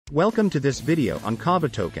Welcome to this video on Kava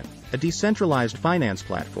Token, a decentralized finance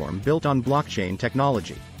platform built on blockchain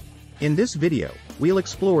technology. In this video, we'll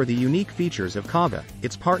explore the unique features of Kava,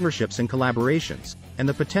 its partnerships and collaborations, and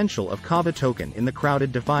the potential of Kava Token in the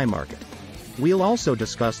crowded DeFi market. We'll also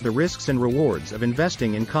discuss the risks and rewards of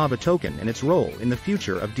investing in Kava Token and its role in the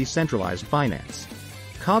future of decentralized finance.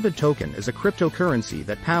 Kava Token is a cryptocurrency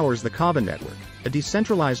that powers the Kava network, a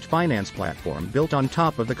decentralized finance platform built on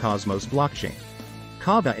top of the Cosmos blockchain.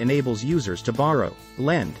 Kava enables users to borrow,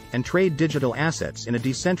 lend, and trade digital assets in a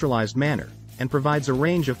decentralized manner, and provides a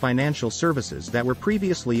range of financial services that were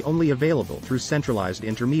previously only available through centralized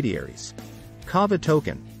intermediaries. Kava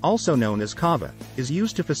Token, also known as Kava, is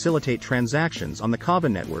used to facilitate transactions on the Kava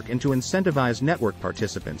network and to incentivize network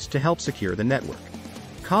participants to help secure the network.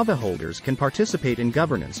 Kava holders can participate in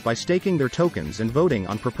governance by staking their tokens and voting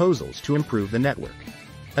on proposals to improve the network.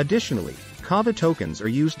 Additionally, Kava tokens are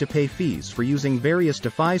used to pay fees for using various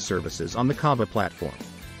DeFi services on the Kava platform.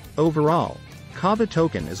 Overall, Kava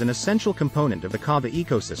Token is an essential component of the Kava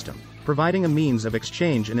ecosystem, providing a means of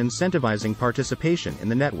exchange and incentivizing participation in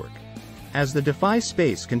the network. As the DeFi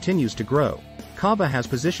space continues to grow, Kava has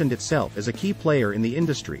positioned itself as a key player in the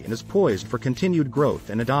industry and is poised for continued growth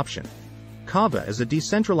and adoption. Kava is a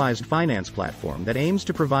decentralized finance platform that aims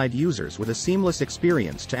to provide users with a seamless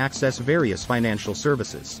experience to access various financial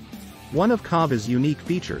services. One of Kava's unique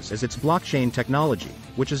features is its blockchain technology,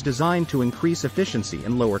 which is designed to increase efficiency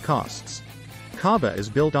and lower costs. Kava is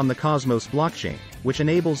built on the Cosmos blockchain, which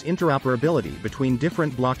enables interoperability between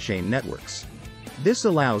different blockchain networks. This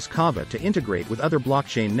allows Kava to integrate with other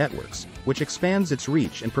blockchain networks, which expands its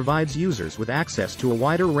reach and provides users with access to a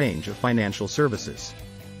wider range of financial services.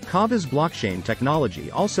 Kava's blockchain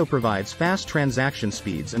technology also provides fast transaction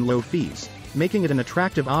speeds and low fees, making it an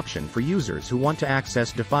attractive option for users who want to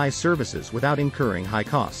access DeFi services without incurring high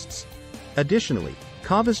costs. Additionally,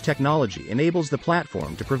 Kava's technology enables the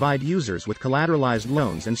platform to provide users with collateralized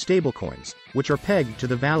loans and stablecoins, which are pegged to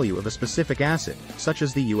the value of a specific asset, such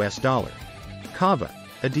as the US dollar. Kava,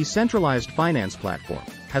 a decentralized finance platform,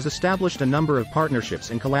 has established a number of partnerships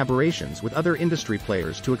and collaborations with other industry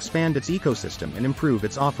players to expand its ecosystem and improve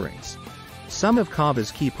its offerings. Some of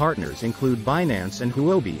Kava's key partners include Binance and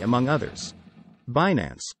Huobi, among others.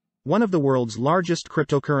 Binance, one of the world's largest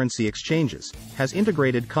cryptocurrency exchanges, has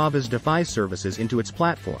integrated Kava's DeFi services into its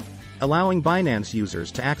platform, allowing Binance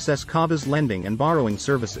users to access Kava's lending and borrowing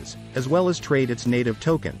services, as well as trade its native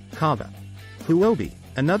token, Kava. Huobi,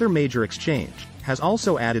 another major exchange, has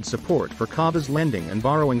also added support for Kava's lending and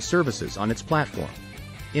borrowing services on its platform.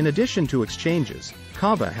 In addition to exchanges,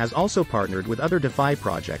 Kava has also partnered with other DeFi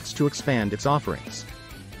projects to expand its offerings.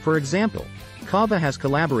 For example, Kava has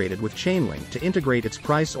collaborated with Chainlink to integrate its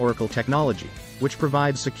price oracle technology, which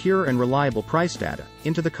provides secure and reliable price data,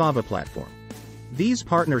 into the Kava platform. These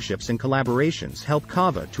partnerships and collaborations help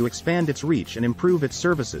Kava to expand its reach and improve its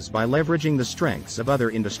services by leveraging the strengths of other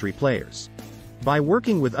industry players. By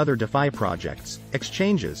working with other DeFi projects,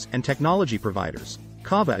 exchanges, and technology providers,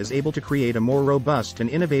 Kava is able to create a more robust and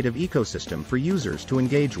innovative ecosystem for users to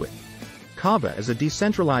engage with. Kava is a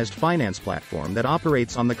decentralized finance platform that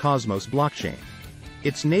operates on the Cosmos blockchain.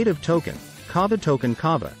 Its native token, Kava Token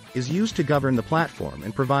Kava, is used to govern the platform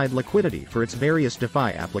and provide liquidity for its various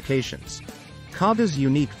DeFi applications. Kava's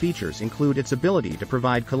unique features include its ability to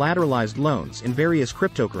provide collateralized loans in various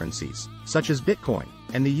cryptocurrencies, such as Bitcoin,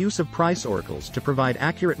 and the use of price oracles to provide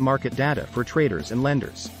accurate market data for traders and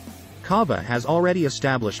lenders. Kava has already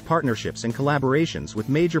established partnerships and collaborations with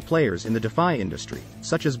major players in the DeFi industry,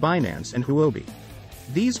 such as Binance and Huobi.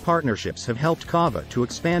 These partnerships have helped Kava to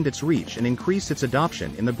expand its reach and increase its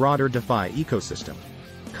adoption in the broader DeFi ecosystem.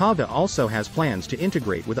 Kava also has plans to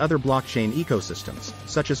integrate with other blockchain ecosystems,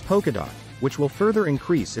 such as Polkadot, which will further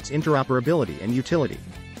increase its interoperability and utility.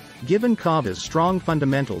 Given Kava's strong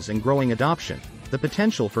fundamentals and growing adoption, the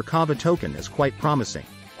potential for Kava Token is quite promising.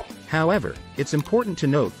 However, it's important to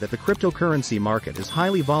note that the cryptocurrency market is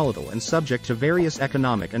highly volatile and subject to various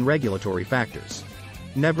economic and regulatory factors.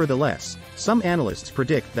 Nevertheless, some analysts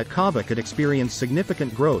predict that Kava could experience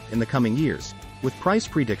significant growth in the coming years, with price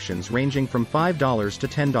predictions ranging from $5 to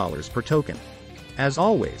 $10 per token. As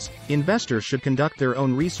always, investors should conduct their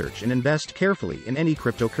own research and invest carefully in any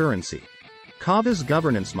cryptocurrency. Kava's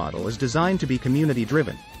governance model is designed to be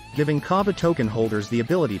community-driven, giving Kava token holders the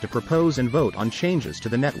ability to propose and vote on changes to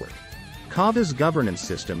the network. Kava's governance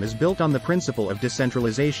system is built on the principle of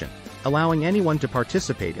decentralization, allowing anyone to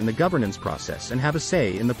participate in the governance process and have a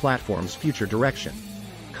say in the platform's future direction.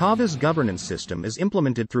 Kava's governance system is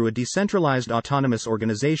implemented through a decentralized autonomous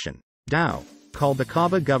organization, DAO, called the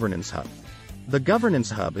Kava Governance Hub. The Governance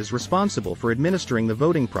Hub is responsible for administering the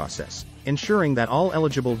voting process, ensuring that all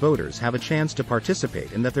eligible voters have a chance to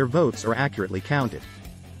participate and that their votes are accurately counted.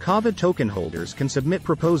 Kava token holders can submit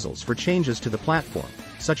proposals for changes to the platform,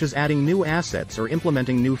 such as adding new assets or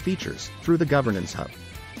implementing new features, through the Governance Hub.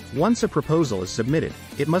 Once a proposal is submitted,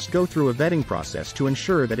 it must go through a vetting process to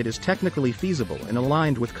ensure that it is technically feasible and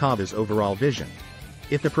aligned with Kava's overall vision.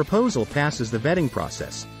 If the proposal passes the vetting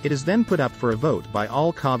process, it is then put up for a vote by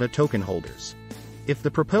all Kava token holders. If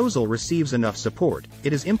the proposal receives enough support,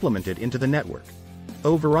 it is implemented into the network.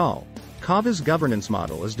 Overall, Kava's governance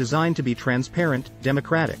model is designed to be transparent,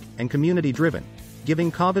 democratic, and community-driven,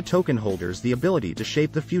 giving Kava token holders the ability to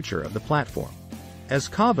shape the future of the platform. As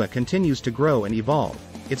Kava continues to grow and evolve,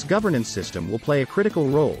 its governance system will play a critical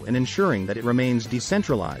role in ensuring that it remains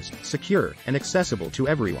decentralized, secure, and accessible to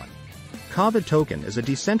everyone. Kava Token is a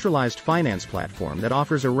decentralized finance platform that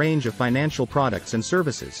offers a range of financial products and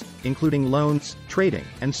services, including loans, trading,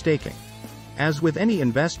 and staking. As with any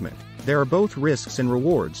investment, there are both risks and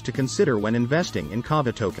rewards to consider when investing in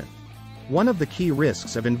Kava Token. One of the key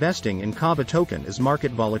risks of investing in Kava Token is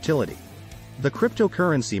market volatility. The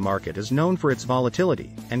cryptocurrency market is known for its volatility,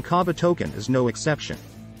 and Kava Token is no exception.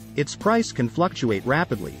 Its price can fluctuate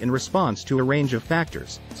rapidly in response to a range of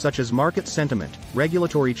factors, such as market sentiment,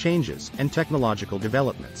 regulatory changes, and technological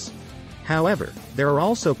developments. However, there are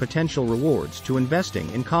also potential rewards to investing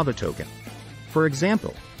in Kava Token. For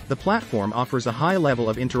example, the platform offers a high level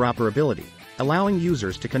of interoperability, allowing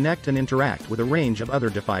users to connect and interact with a range of other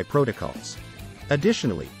DeFi protocols.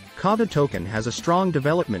 Additionally, Kava Token has a strong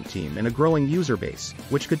development team and a growing user base,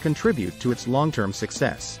 which could contribute to its long-term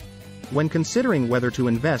success. When considering whether to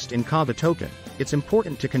invest in Kava Token, it's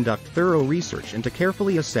important to conduct thorough research and to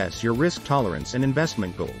carefully assess your risk tolerance and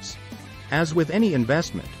investment goals. As with any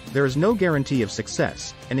investment, there is no guarantee of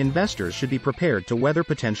success, and investors should be prepared to weather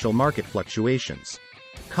potential market fluctuations.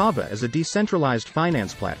 Kava is a decentralized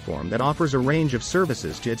finance platform that offers a range of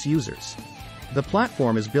services to its users. The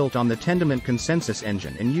platform is built on the Tendermint consensus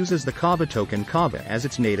engine and uses the Kava token Kava as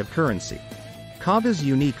its native currency. Kava's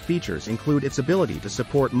unique features include its ability to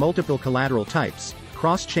support multiple collateral types,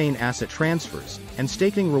 cross-chain asset transfers, and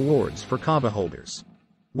staking rewards for Kava holders.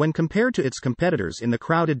 When compared to its competitors in the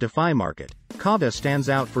crowded DeFi market, Kava stands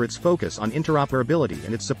out for its focus on interoperability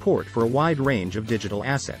and its support for a wide range of digital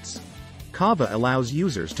assets. Kava allows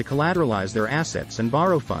users to collateralize their assets and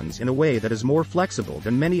borrow funds in a way that is more flexible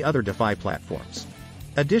than many other DeFi platforms.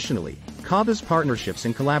 Additionally, Kava's partnerships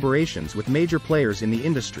and collaborations with major players in the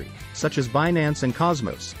industry, such as Binance and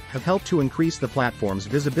Cosmos, have helped to increase the platform's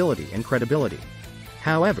visibility and credibility.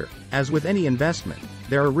 However, as with any investment,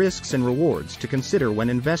 there are risks and rewards to consider when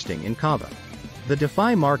investing in Kava. The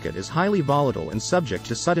DeFi market is highly volatile and subject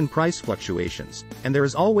to sudden price fluctuations, and there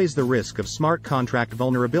is always the risk of smart contract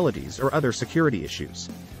vulnerabilities or other security issues.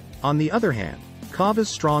 On the other hand, Kava's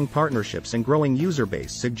strong partnerships and growing user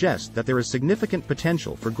base suggest that there is significant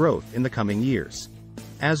potential for growth in the coming years.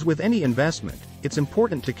 As with any investment, it's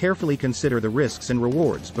important to carefully consider the risks and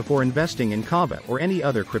rewards before investing in Kava or any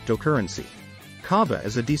other cryptocurrency. Kava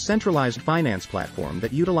is a decentralized finance platform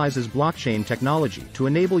that utilizes blockchain technology to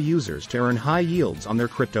enable users to earn high yields on their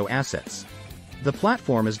crypto assets. The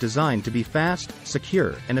platform is designed to be fast,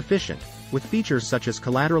 secure, and efficient, with features such as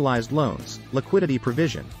collateralized loans, liquidity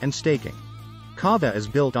provision, and staking. Kava is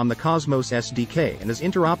built on the Cosmos SDK and is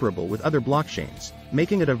interoperable with other blockchains,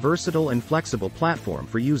 making it a versatile and flexible platform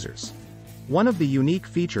for users. One of the unique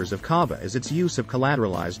features of Kava is its use of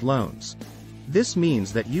collateralized loans. This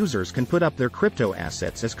means that users can put up their crypto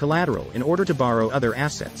assets as collateral in order to borrow other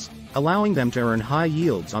assets, allowing them to earn high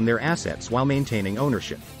yields on their assets while maintaining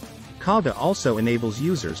ownership. Kava also enables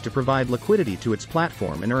users to provide liquidity to its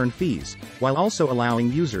platform and earn fees, while also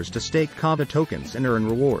allowing users to stake Kava tokens and earn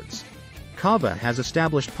rewards. Kava has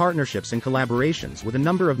established partnerships and collaborations with a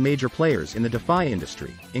number of major players in the DeFi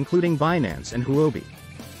industry, including Binance and Huobi.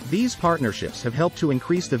 These partnerships have helped to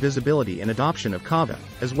increase the visibility and adoption of Kava,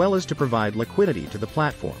 as well as to provide liquidity to the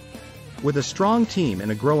platform. With a strong team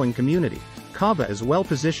and a growing community, Kava is well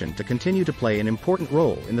positioned to continue to play an important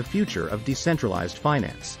role in the future of decentralized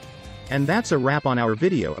finance. And that's a wrap on our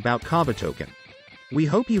video about Kava Token. We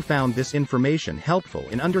hope you found this information helpful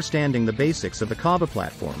in understanding the basics of the Kava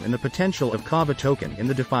platform and the potential of Kava Token in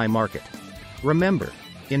the DeFi market. Remember,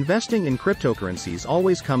 investing in cryptocurrencies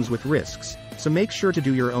always comes with risks, so make sure to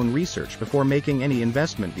do your own research before making any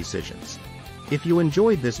investment decisions. If you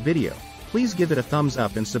enjoyed this video, please give it a thumbs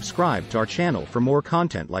up and subscribe to our channel for more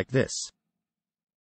content like this.